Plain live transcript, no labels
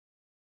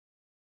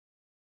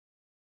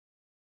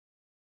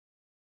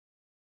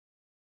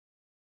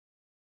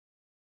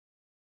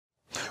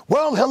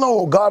Well,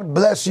 hello. God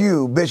bless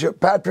you. Bishop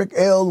Patrick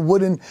L.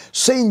 Wooden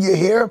Sr.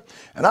 here.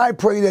 And I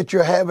pray that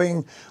you're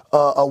having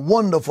a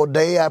wonderful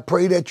day. I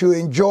pray that you're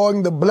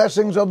enjoying the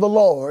blessings of the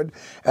Lord.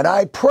 And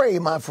I pray,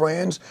 my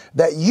friends,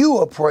 that you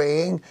are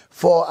praying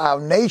for our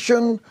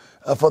nation,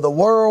 for the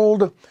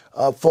world,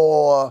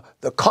 for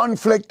the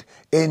conflict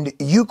in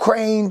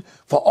Ukraine,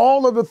 for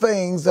all of the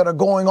things that are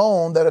going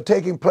on, that are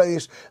taking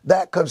place,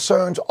 that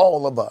concerns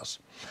all of us.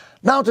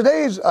 Now,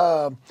 today's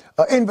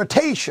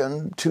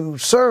invitation to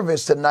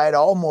service tonight, I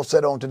almost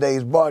said on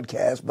today's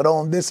broadcast, but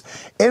on this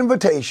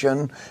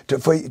invitation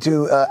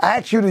to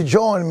ask you to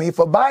join me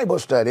for Bible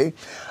study,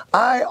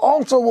 I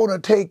also want to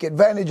take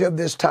advantage of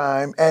this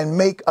time and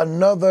make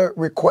another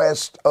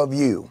request of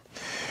you.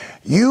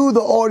 You, the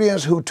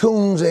audience who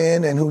tunes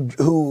in and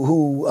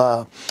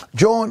who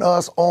join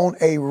us on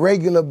a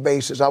regular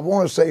basis, I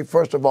want to say,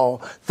 first of all,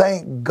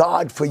 thank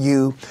God for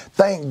you.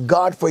 Thank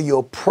God for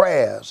your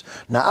prayers.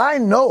 Now, I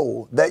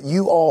know that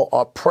you all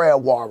are prayer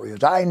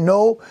warriors. I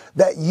know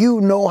that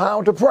you know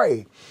how to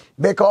pray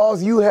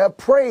because you have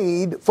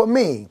prayed for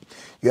me.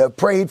 You have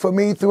prayed for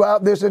me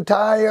throughout this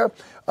entire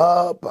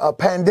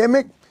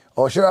pandemic,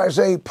 or should I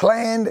say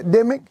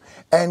plandemic,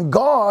 and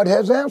God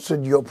has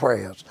answered your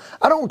prayers.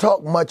 I don't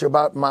talk much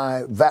about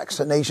my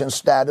vaccination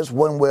status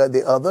one way or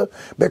the other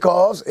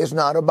because it's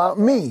not about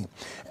me.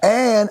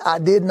 And I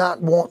did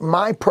not want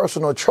my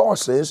personal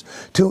choices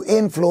to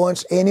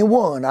influence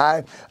anyone.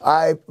 I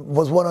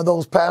was one of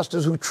those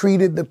pastors who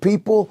treated the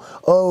people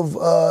of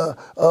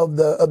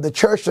the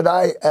church that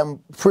I am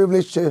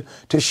privileged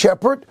to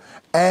shepherd,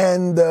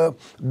 and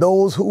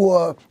those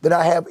that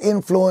I have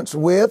influence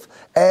with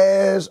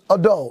as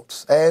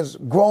adults, as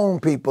grown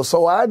people.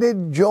 So I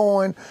didn't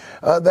join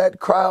that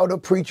crowd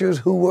of preachers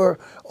who were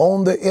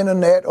on the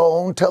internet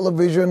or on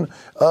television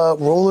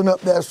rolling up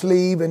their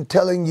sleeve and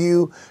telling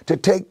you to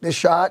take the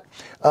shot.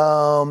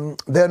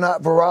 They're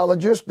not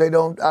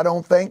virologists. I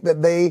don't think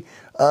that they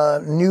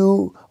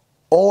knew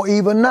or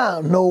even now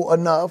know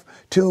enough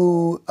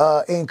to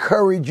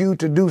encourage you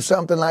to do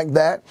something like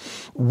that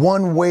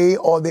one way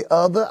or the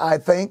other. I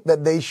think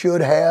that they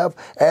should have,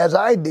 as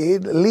I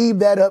did, leave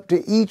that up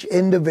to each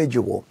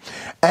individual.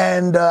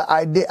 And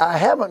I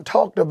haven't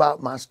talked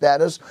about my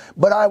status,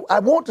 but I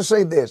want to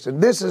say this,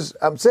 and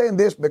I'm saying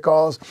this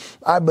because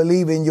I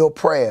believe in your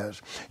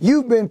prayers.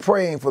 You've been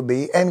praying for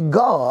me, and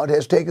God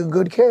has taken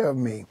good care of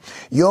me.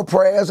 Your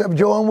prayers have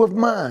joined with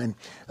mine.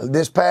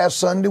 This past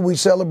Sunday, we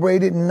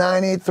celebrated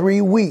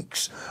 93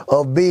 weeks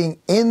of being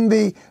in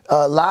the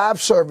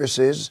live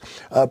services,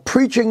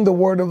 preaching the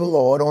word of the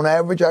Lord. On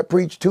average, I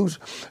preach two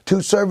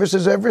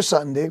services every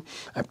Sunday.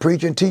 I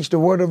preach and teach the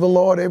word of the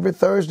Lord every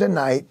Thursday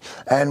night.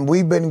 And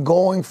we've been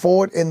going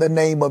forward in the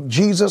name of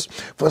Jesus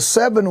for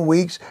 7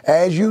 weeks.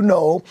 As you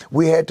know,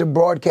 we had to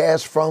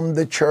broadcast from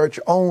the church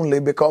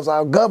only because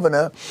our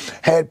governor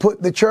had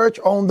put the church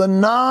on the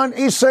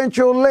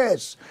non-essential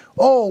list.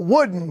 Oh,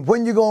 Wooden,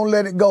 when you gonna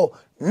let it go?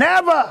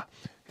 Never!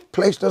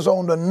 Placed us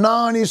on the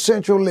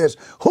non-essential list.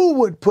 Who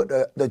would put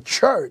the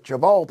church,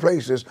 of all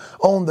places,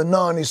 on the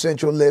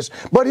non-essential list?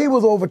 But he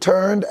was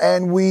overturned,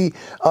 and we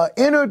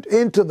entered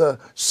into the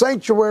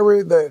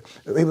sanctuary.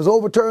 He was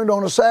overturned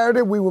on a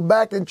Saturday. We were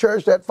back in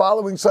church that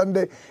following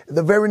Sunday,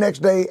 the very next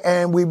day,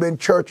 and we've been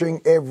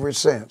churching ever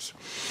since.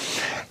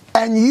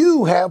 And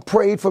you have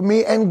prayed for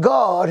me, and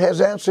God has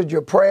answered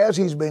your prayers.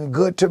 He's been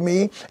good to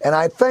me, and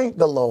I thank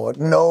the Lord.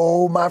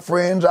 No, my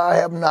friends, I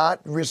have not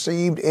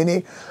received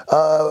any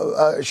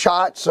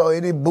shots or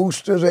any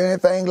boosters or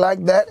anything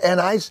like that,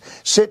 and I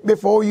sit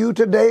before you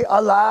today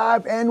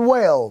alive and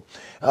well.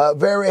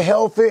 Very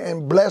healthy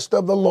and blessed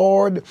of the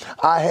Lord.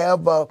 I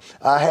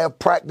have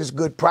practiced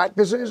good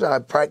practices.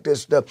 I've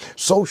practiced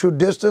social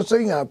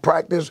distancing. I've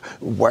practiced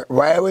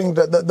wearing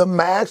the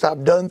mask.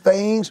 I've done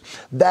things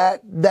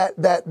that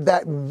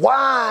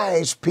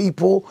wise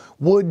people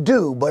would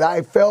do. But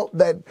I felt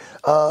that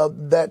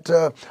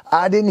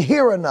I didn't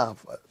hear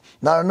enough.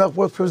 Not enough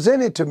was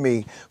presented to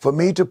me for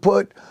me to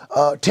put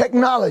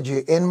technology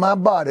in my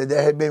body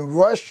that had been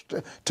rushed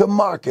to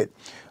market.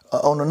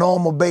 On a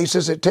normal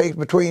basis, it takes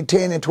between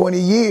 10 and 20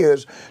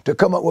 years to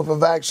come up with a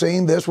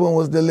vaccine. This one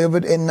was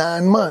delivered in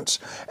 9 months.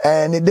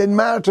 And it didn't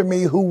matter to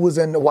me who was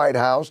in the White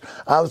House.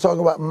 I was talking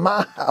about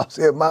my house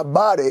here, my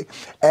body,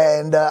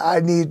 and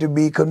I need to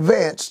be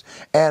convinced,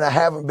 and I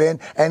haven't been,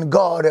 and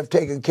God have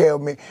taken care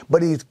of me.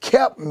 But he's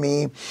kept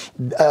me,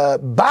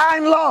 by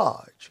and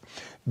large,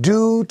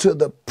 due to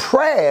the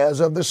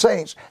prayers of the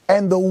saints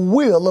and the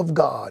will of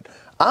God.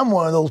 I'm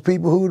one of those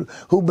people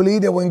who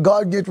believe that when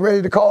God gets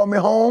ready to call me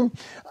home,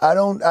 I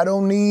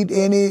don't need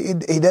any.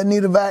 He doesn't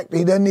need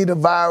he doesn't need a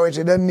virus.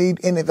 He doesn't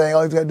need anything.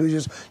 All he's got to do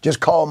is just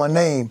call my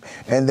name.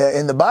 And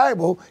in the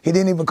Bible, he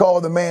didn't even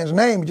call the man's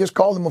name. He just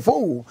called him a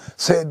fool.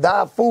 Said,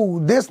 "Thy fool,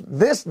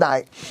 this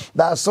night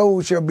thy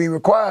soul shall be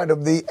required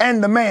of thee."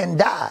 And the man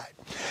died.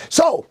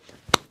 So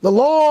the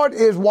Lord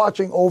is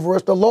watching over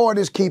us. The Lord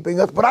is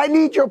keeping us. But I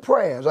need your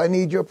prayers. I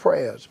need your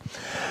prayers.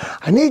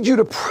 I need you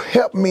to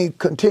help me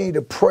continue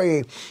to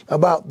pray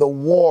about the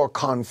war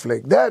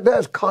conflict.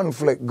 There's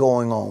conflict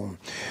going on.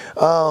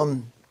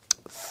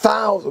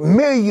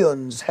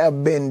 Millions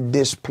have been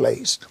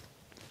displaced.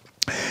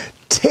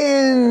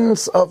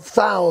 Tens of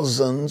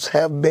thousands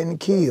have been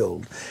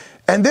killed.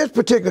 And this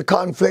particular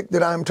conflict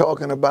that I'm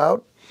talking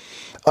about,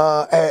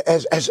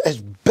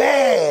 as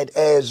bad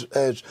as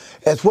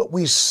what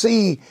we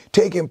see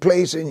taking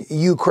place in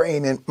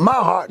Ukraine, and my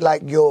heart,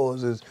 like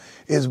yours,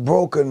 is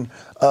broken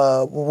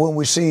when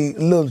we see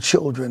little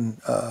children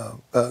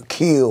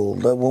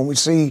killed, when we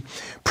see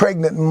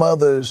pregnant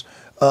mothers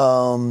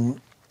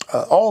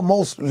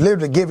almost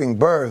literally giving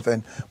birth,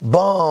 and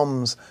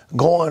bombs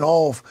going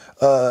off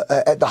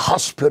at the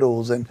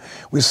hospitals, and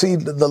we see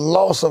the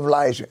loss of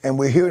life, and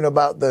we're hearing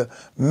about the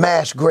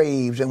mass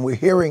graves, and we're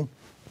hearing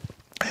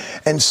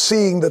and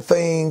seeing the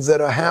things that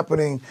are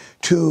happening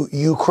to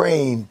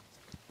Ukraine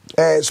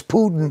as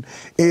Putin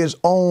is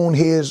on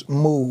his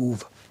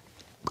move.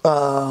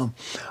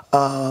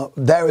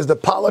 There is the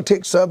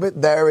politics of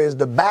it. There is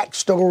the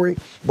backstory.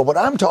 But what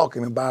I'm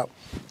talking about,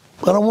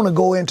 I don't want to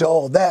go into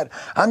all that.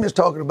 I'm just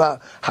talking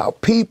about how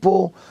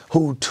people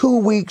who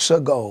 2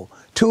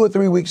 or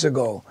 3 weeks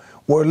ago,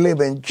 were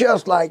living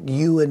just like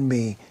you and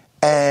me,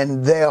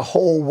 and their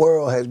whole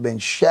world has been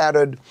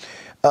shattered.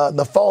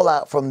 The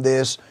fallout from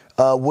this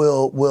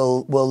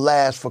will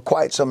last for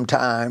quite some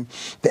time.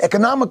 The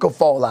economical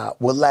fallout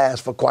will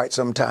last for quite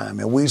some time.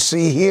 And we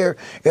see here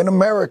in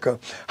America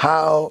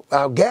how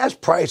our gas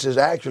prices,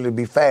 actually, to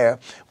be fair,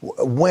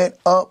 went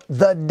up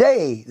the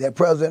day that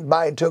President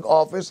Biden took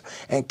office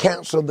and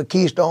canceled the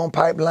Keystone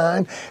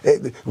Pipeline.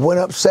 It went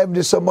up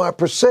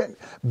 70%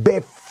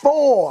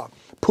 before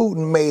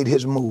Putin made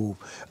his move.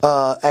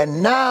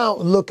 And now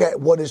look at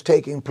what is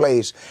taking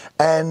place.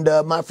 And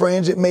my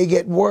friends, it may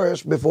get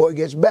worse before it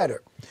gets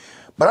better.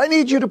 But I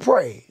need you to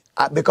pray,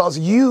 because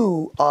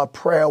you are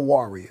prayer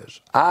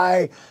warriors.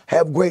 I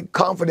have great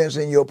confidence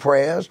in your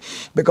prayers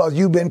because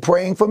you've been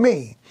praying for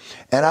me.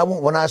 And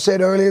when I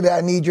said earlier that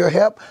I need your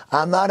help,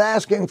 I'm not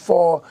asking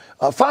for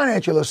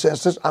financial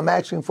assistance. I'm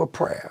asking for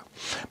prayer,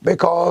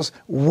 because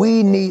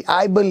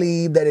I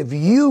believe that if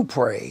you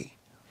pray,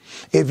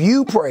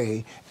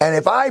 and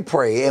if I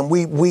pray, and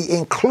we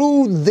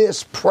include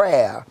this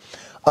prayer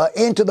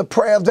into the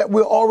prayers that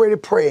we're already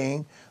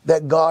praying,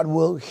 that God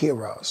will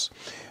hear us.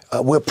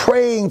 We're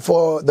praying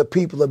for the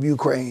people of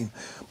Ukraine.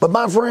 But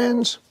my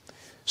friends,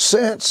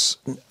 since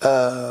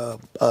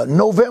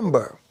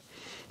November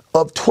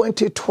of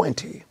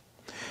 2020,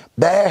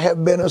 there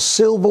have been a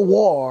civil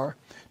war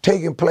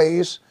taking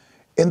place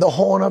in the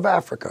Horn of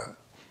Africa.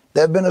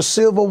 There have been a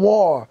civil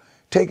war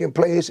taking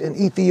place in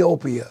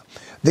Ethiopia.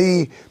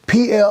 The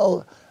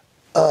PTLF,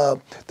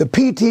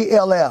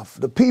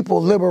 the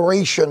People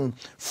Liberation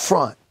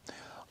Front,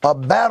 are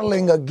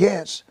battling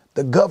against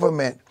the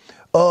government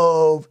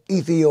of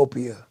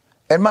Ethiopia.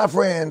 And my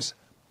friends,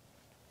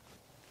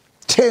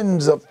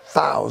 tens of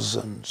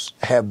thousands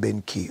have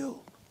been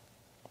killed.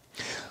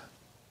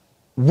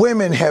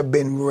 Women have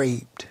been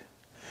raped.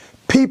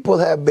 People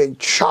have been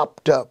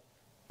chopped up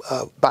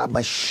by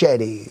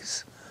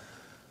machetes.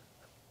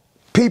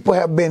 People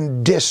have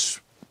been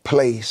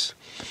displaced.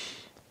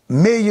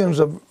 Millions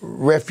of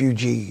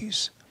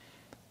refugees.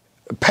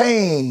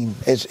 Pain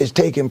is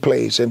taking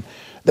place. And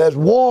there's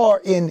war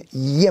in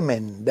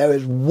Yemen. There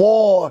is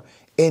war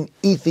in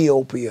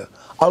Ethiopia,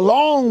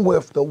 along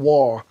with the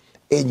war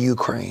in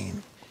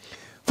Ukraine.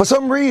 For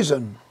some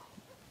reason,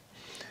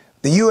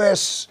 the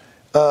U.S.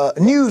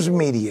 News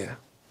media,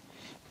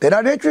 they're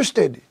not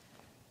interested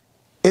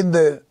in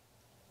the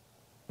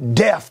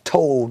death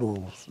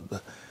totals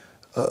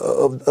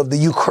of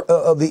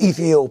the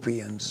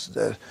Ethiopians.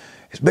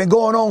 It's been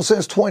going on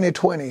since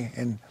 2020,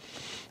 and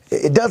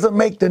it doesn't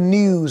make the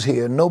news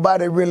here.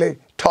 Nobody really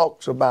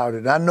talks about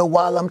it. I know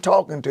while I'm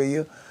talking to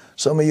you,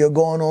 some of you are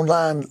going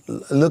online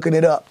looking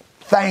it up.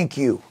 Thank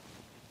you.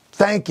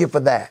 Thank you for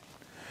that.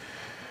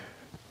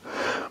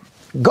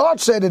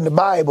 God said in the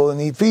Bible, in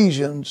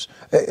Ezekiel,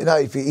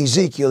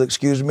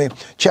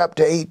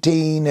 chapter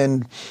 18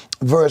 and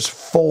verse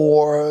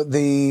 4,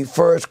 the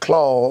first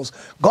clause,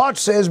 God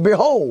says,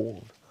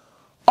 "Behold,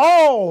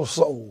 all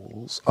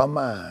souls are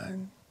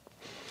mine."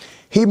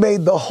 He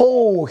made the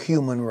whole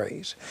human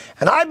race.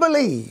 And I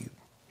believe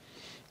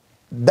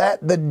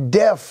that the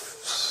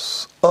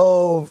deaths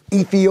of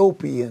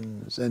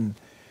Ethiopians and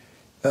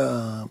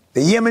the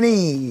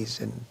Yemenis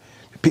and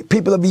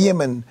people of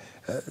Yemen,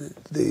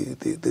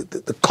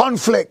 the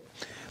conflict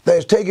that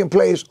is taking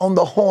place on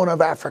the Horn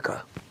of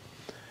Africa,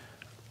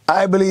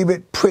 I believe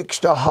it pricks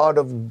the heart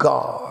of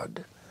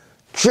God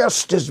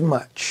just as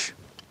much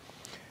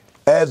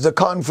as the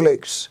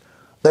conflicts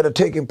that are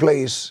taking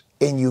place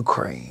in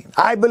Ukraine.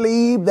 I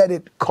believe that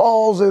it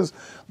causes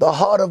the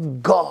heart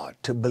of God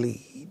to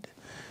bleed.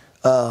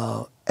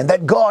 And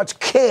that God's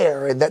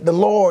care, and that the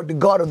Lord, the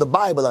God of the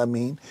Bible,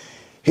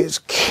 His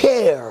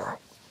care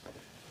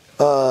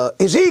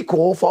is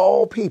equal for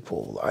all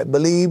people. I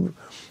believe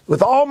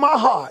with all my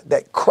heart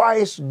that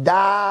Christ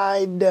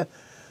died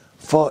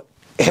for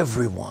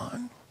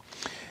everyone.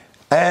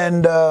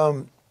 And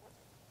all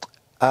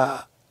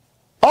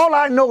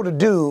I know to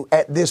do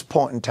at this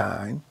point in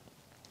time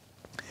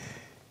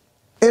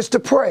is to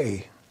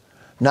pray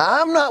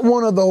Now, I'm not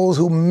one of those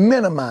who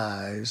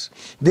minimize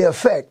the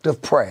effect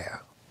of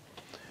prayer.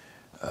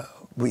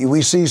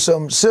 We see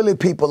some silly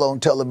people on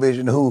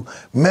television who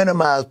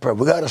minimize prayer.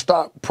 We got to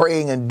stop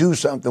praying and do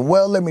something.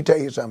 Well, let me tell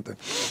you something.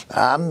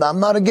 I'm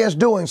not against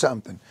doing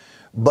something,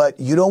 but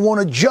you don't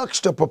want to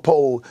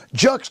juxtapose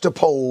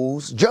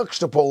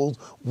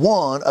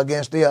one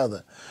against the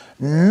other.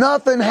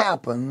 Nothing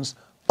happens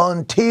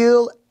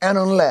until and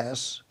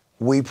unless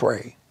we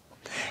pray.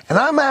 And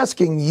I'm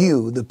asking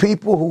you, the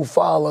people who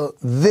follow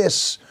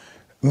this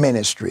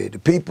ministry, the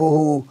people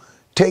who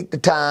take the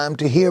time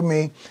to hear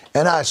me,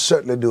 and I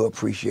certainly do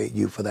appreciate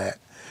you for that.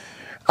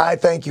 I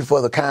thank you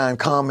for the kind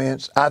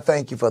comments. I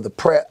thank you for the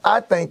prayer.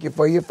 I thank you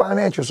for your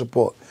financial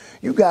support.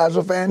 You guys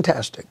are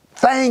fantastic.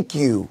 Thank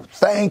you.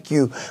 Thank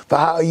you for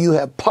how you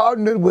have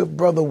partnered with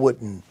Brother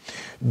Wooden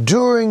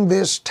during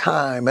this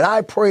time. And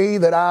I pray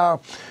that our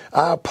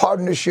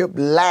partnership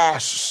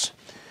lasts.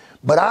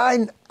 But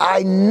I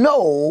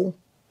know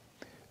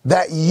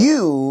that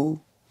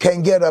you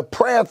can get a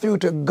prayer through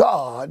to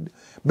God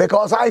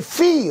because I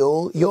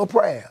feel your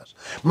prayers.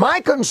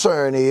 My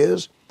concern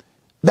is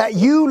that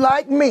you,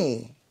 like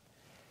me,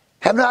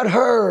 have not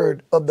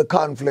heard of the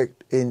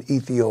conflict in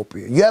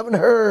Ethiopia. You haven't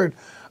heard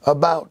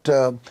about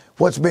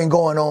what's been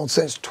going on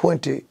since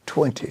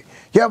 2020.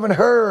 You haven't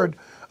heard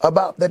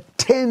about the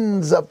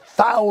tens of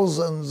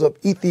thousands of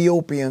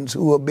Ethiopians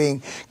who are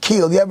being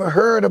killed. You haven't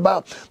heard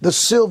about the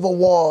civil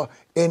war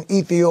in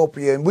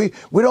Ethiopia. And we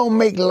don't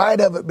make light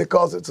of it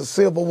because it's a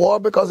civil war,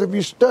 because if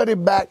you study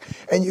back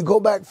and you go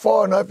back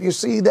far enough, you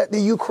see that the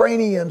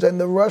Ukrainians and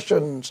the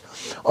Russians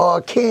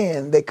are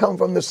kin. They come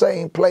from the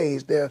same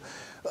place. They're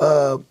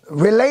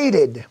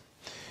related.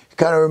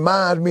 Kind of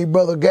reminds me,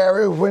 Brother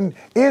Gary, of when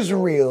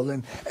Israel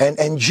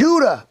and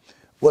Judah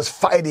was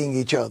fighting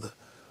each other.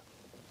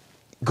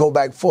 Go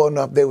back far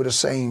enough, they were the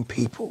same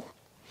people.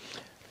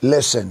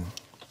 Listen,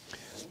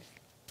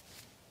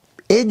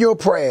 in your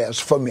prayers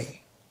for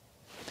me,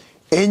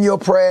 in your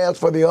prayers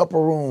for the Upper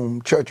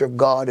Room Church of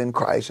God in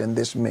Christ and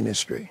this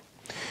ministry,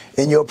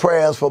 in your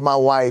prayers for my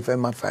wife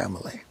and my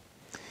family,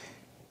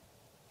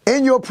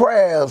 in your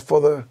prayers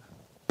for the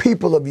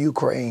people of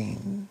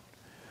Ukraine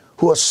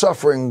who are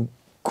suffering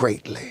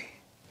greatly,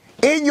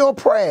 in your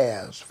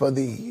prayers for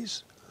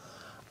these,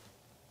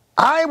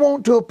 I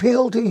want to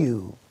appeal to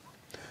you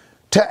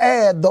to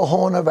add the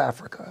Horn of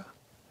Africa,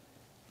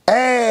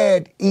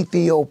 add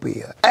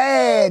Ethiopia,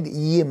 add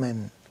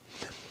Yemen.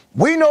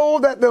 We know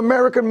that the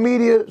American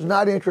media is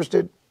not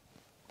interested.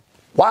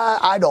 Why,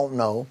 I don't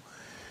know.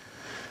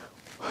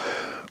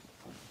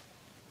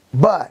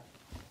 But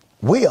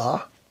we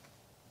are.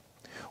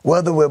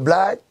 Whether we're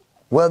black,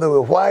 whether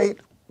we're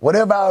white,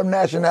 whatever our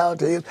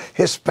nationality is,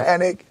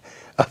 Hispanic,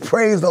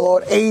 praise the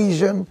Lord,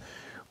 Asian,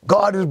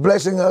 God is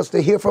blessing us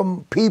to hear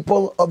from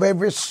people of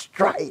every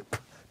stripe.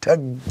 To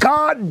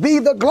God be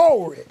the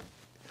glory.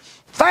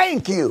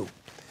 Thank you.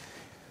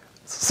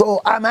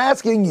 So I'm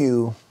asking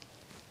you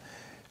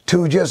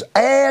to just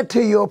add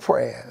to your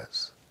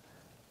prayers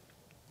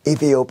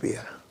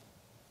Ethiopia,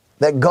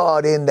 that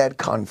God in that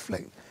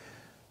conflict,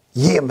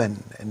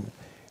 Yemen, and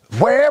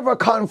wherever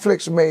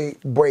conflicts may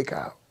break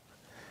out.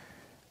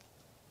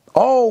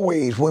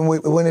 Always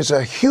when it's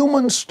a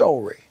human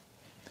story,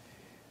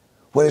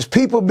 when it's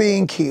people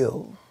being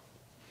killed,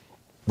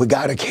 we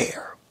got to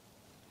care.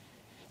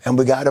 And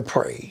we got to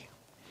pray.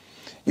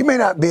 You may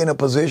not be in a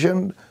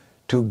position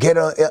to get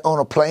on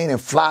a plane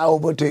and fly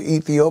over to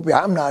Ethiopia.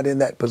 I'm not in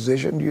that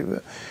position.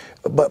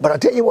 But I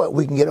tell you what,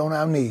 we can get on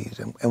our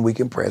knees and we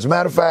can pray. As a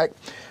matter of fact,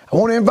 I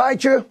want to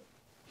invite you.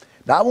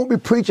 Now, I won't be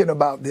preaching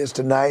about this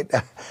tonight.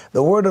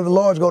 The word of the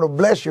Lord is going to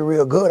bless you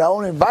real good. I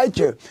want to invite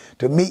you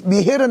to meet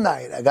me here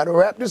tonight. I got to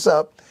wrap this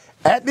up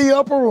at the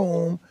Upper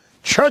Room,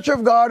 Church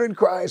of God in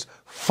Christ,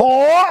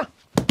 for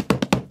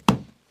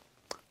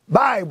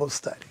Bible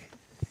study.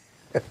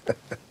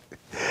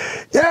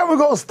 Yeah, we're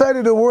going to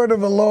study the word of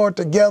the Lord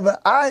together.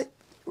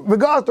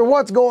 Regardless of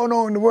what's going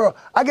on in the world,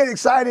 I get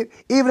excited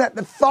even at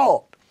the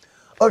thought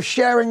of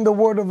sharing the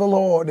word of the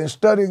Lord and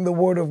studying the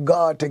word of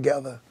God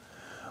together.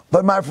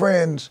 But my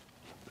friends,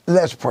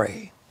 let's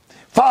pray.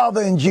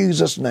 Father, in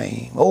Jesus'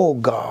 name, oh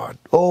God,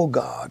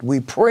 we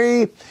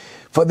pray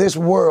for this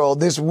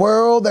world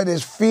that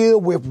is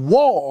filled with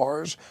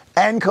wars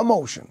and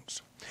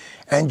commotions.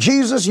 And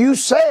Jesus, you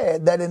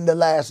said that in the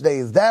last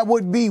days there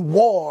would be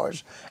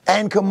wars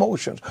and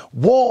commotions,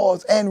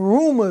 wars and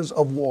rumors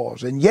of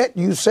wars. And yet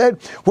you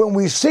said when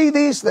we see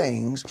these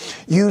things,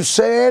 you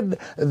said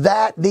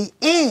that the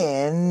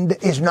end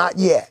is not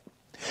yet.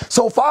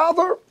 So,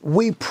 Father,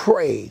 we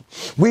pray.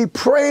 We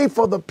pray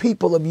for the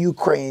people of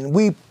Ukraine.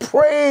 We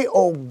pray,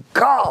 oh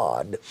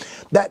God,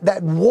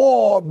 that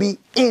war be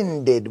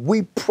ended.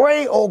 We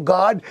pray, oh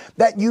God,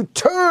 that you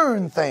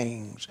turn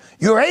things.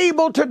 You're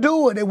able to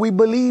do it, and we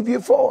believe you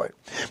for it.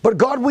 But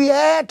God, we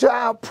add to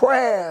our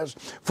prayers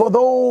for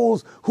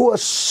those who are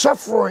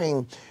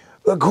suffering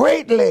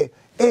greatly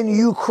in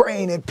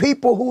Ukraine, and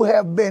people who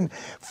have been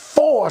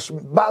forced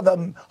by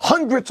the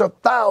hundreds of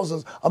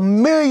thousands,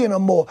 1 million or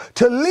more,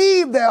 to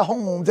leave their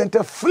homes and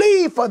to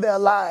flee for their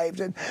lives,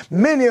 and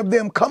many of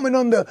them coming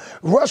under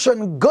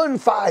Russian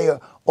gunfire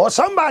or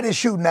somebody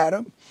shooting at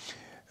them,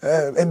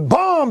 and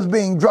bombs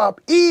being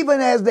dropped even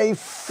as they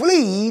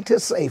flee to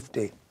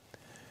safety.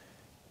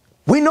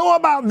 We know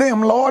about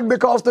them, Lord,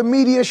 because the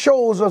media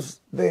shows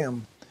us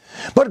them.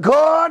 But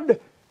God,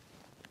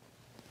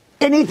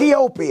 in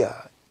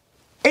Ethiopia,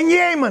 in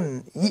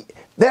Yemen,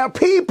 there are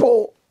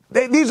people,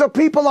 these are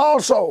people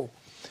also.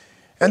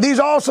 And these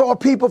also are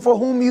people for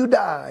whom you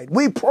died.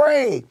 We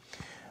pray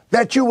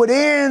that you would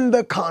end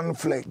the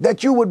conflict,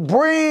 that you would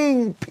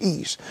bring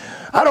peace.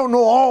 I don't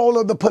know all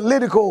of the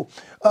political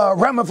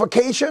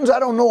ramifications. I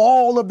don't know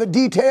all of the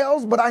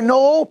details, but I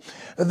know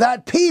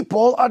that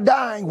people are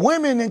dying.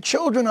 Women and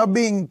children are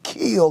being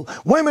killed.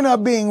 Women are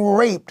being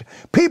raped.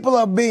 People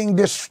are being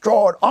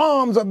destroyed.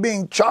 Arms are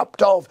being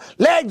chopped off.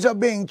 Legs are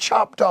being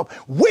chopped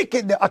off.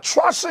 Wicked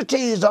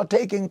atrocities are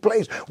taking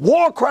place.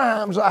 War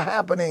crimes are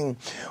happening.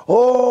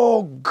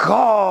 Oh,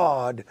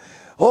 God.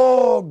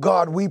 Oh,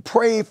 God, we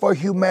pray for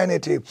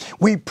humanity.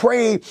 We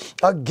pray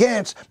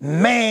against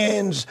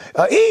man's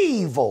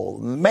evil,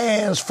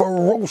 man's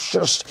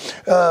ferocious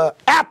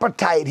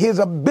appetite, his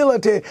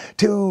ability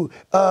to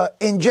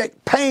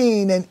inject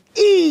pain and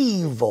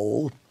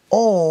evil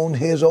on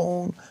his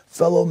own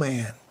fellow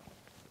man.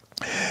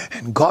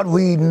 And God,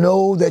 we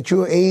know that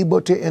you're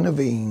able to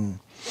intervene,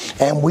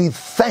 and we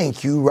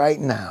thank you right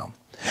now.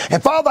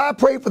 And Father, I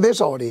pray for this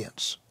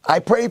audience. I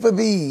pray for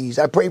these.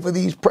 I pray for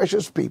these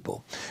precious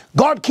people.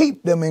 God,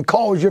 keep them and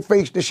cause your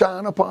face to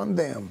shine upon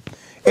them.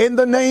 In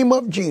the name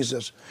of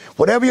Jesus,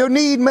 whatever your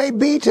need may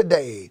be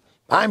today,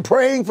 I'm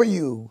praying for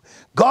you.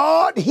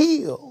 God,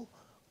 heal.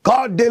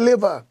 God,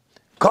 deliver.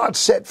 God,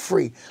 set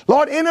free.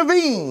 Lord,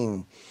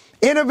 intervene.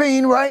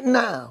 Intervene right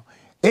now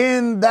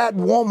in that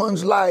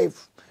woman's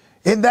life,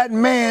 in that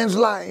man's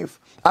life.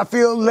 I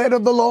feel led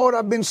of the Lord.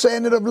 I've been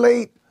saying it of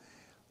late.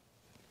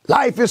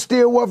 Life is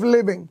still worth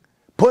living.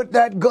 Put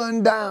that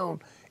gun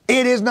down.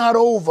 It is not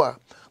over.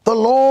 The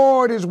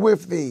Lord is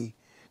with thee.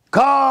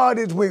 God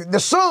is with thee. The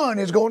sun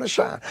is going to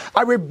shine.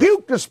 I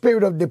rebuke the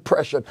spirit of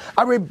depression.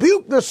 I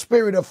rebuke the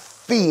spirit of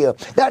fear.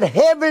 That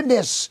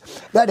heaviness,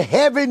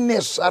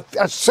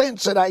 I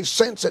sense it,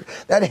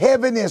 that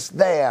heaviness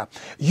there.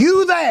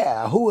 You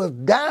there who is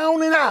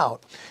down and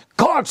out.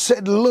 God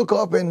said, look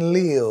up and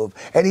live.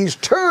 And he's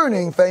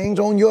turning things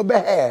on your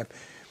behalf.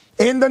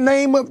 In the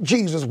name of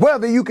Jesus,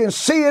 whether you can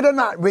see it or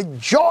not,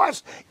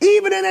 rejoice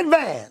even in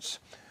advance,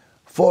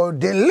 for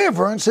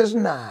deliverance is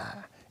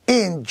nigh.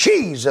 In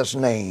Jesus'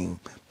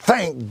 name,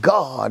 thank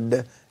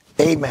God.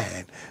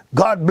 Amen.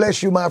 God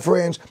bless you, my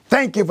friends.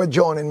 Thank you for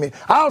joining me.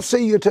 I'll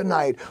see you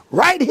tonight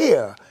right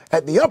here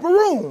at the Upper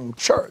Room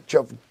Church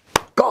of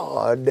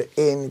God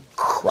in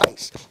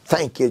Christ.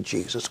 Thank you,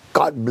 Jesus.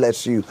 God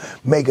bless you.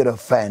 Make it a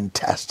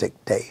fantastic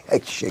day.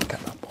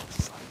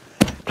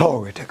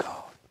 Glory to God.